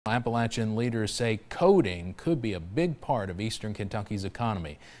Appalachian leaders say coding could be a big part of Eastern Kentucky's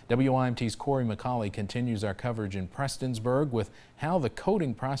economy. WYMT's Corey McCauley continues our coverage in Prestonsburg with how the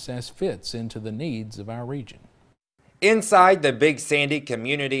coding process fits into the needs of our region. Inside the Big Sandy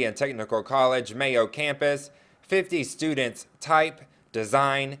Community and Technical College Mayo campus, 50 students type,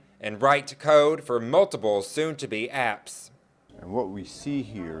 design, and write code for multiple soon-to-be apps. And what we see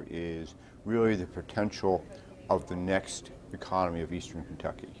here is really the potential of the next economy of Eastern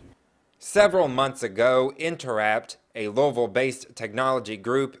Kentucky. Several months ago, Interapt, a Louisville-based technology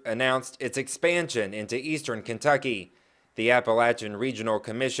group, announced its expansion into Eastern Kentucky. The Appalachian Regional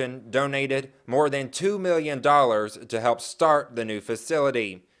Commission donated more than $2 million to help start the new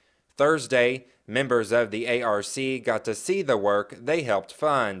facility. Thursday, members of the ARC got to see the work they helped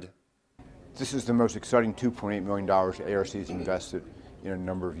fund. This is the most exciting $2.8 million ARC has invested in a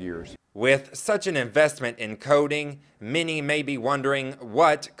number of years. With such an investment in coding, many may be wondering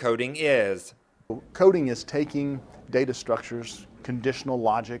what coding is. Coding is taking data structures, conditional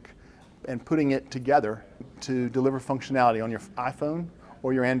logic, and putting it together to deliver functionality on your iPhone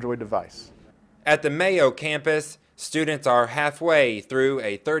or your Android device. At the Mayo campus, students are halfway through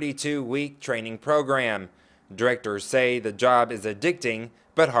a 32-week training program. Directors say the job is addicting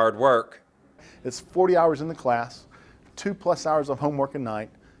but hard work. It's 40 hours in the class, 2+ hours of homework a night,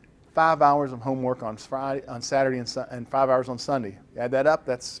 5 hours of homework on Friday, on Saturday, and 5 hours on Sunday. You add that up,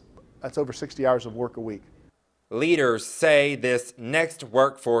 that's over 60 hours of work a week. Leaders say this next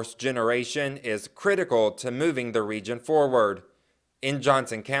workforce generation is critical to moving the region forward. In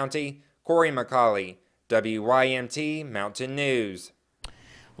Johnson County, Corey McCauley, WYMT Mountain News.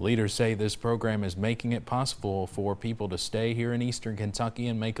 Leaders say this program is making it possible for people to stay here in Eastern Kentucky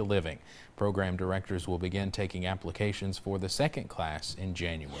and make a living. Program directors will begin taking applications for the second class in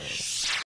January.